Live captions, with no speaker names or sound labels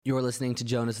You're listening to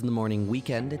Jonas in the Morning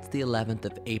Weekend. It's the 11th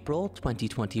of April,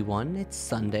 2021. It's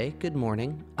Sunday. Good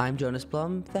morning. I'm Jonas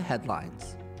Blum. The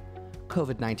headlines.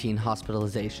 COVID-19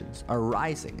 hospitalizations are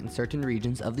rising in certain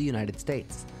regions of the United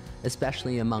States,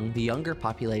 especially among the younger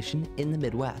population in the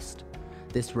Midwest.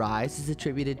 This rise is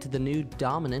attributed to the new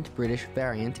dominant British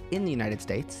variant in the United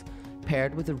States,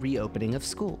 paired with a reopening of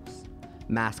schools.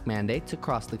 Mask mandates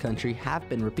across the country have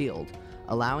been repealed,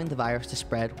 allowing the virus to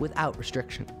spread without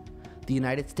restriction. The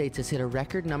United States has hit a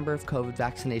record number of COVID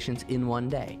vaccinations in one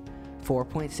day,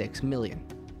 4.6 million.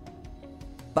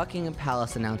 Buckingham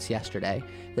Palace announced yesterday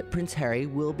that Prince Harry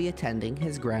will be attending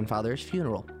his grandfather's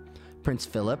funeral. Prince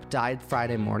Philip died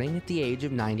Friday morning at the age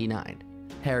of 99.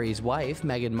 Harry's wife,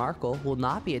 Meghan Markle, will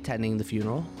not be attending the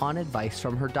funeral on advice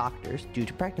from her doctors due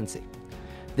to pregnancy.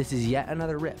 This is yet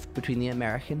another rift between the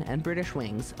American and British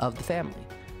wings of the family,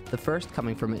 the first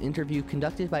coming from an interview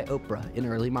conducted by Oprah in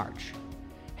early March.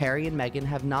 Harry and Meghan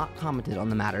have not commented on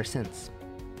the matter since.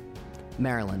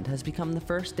 Maryland has become the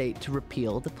first state to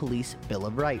repeal the Police Bill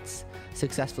of Rights,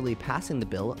 successfully passing the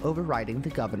bill overriding the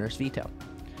governor's veto.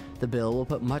 The bill will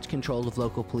put much control of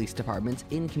local police departments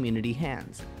in community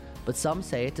hands, but some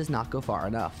say it does not go far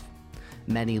enough.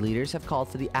 Many leaders have called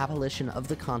for the abolition of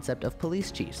the concept of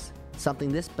police chiefs,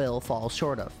 something this bill falls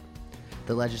short of.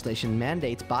 The legislation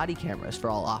mandates body cameras for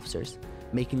all officers,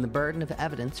 making the burden of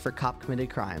evidence for cop-committed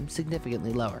crime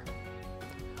significantly lower.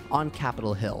 On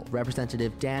Capitol Hill,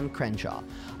 Representative Dan Crenshaw,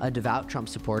 a devout Trump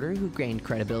supporter who gained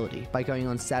credibility by going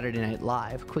on Saturday Night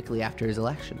Live quickly after his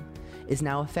election, is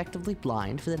now effectively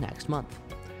blind for the next month.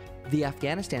 The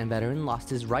Afghanistan veteran lost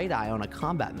his right eye on a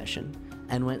combat mission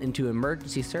and went into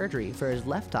emergency surgery for his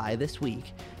left eye this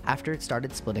week after it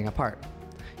started splitting apart.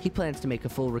 He plans to make a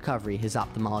full recovery, his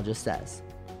ophthalmologist says.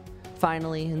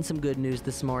 Finally, in some good news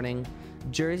this morning,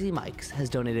 Jersey Mike's has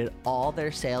donated all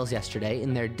their sales yesterday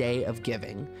in their Day of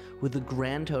Giving, with a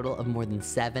grand total of more than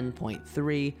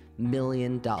 $7.3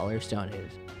 million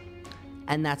donated.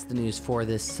 And that's the news for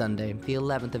this Sunday, the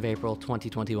 11th of April,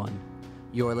 2021.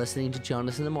 You're listening to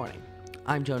Jonas in the Morning.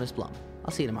 I'm Jonas Blum.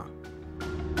 I'll see you tomorrow.